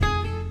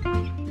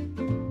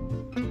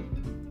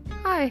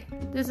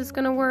this is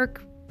gonna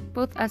work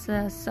both as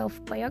a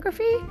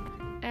self-biography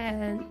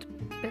and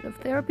bit of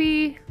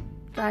therapy,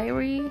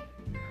 diary.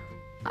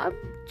 I'm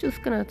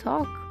just gonna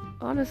talk,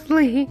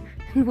 honestly,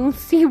 and we'll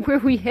see where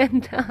we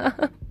end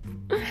up.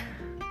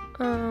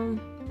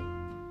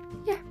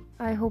 Yeah,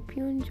 I hope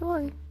you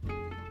enjoy.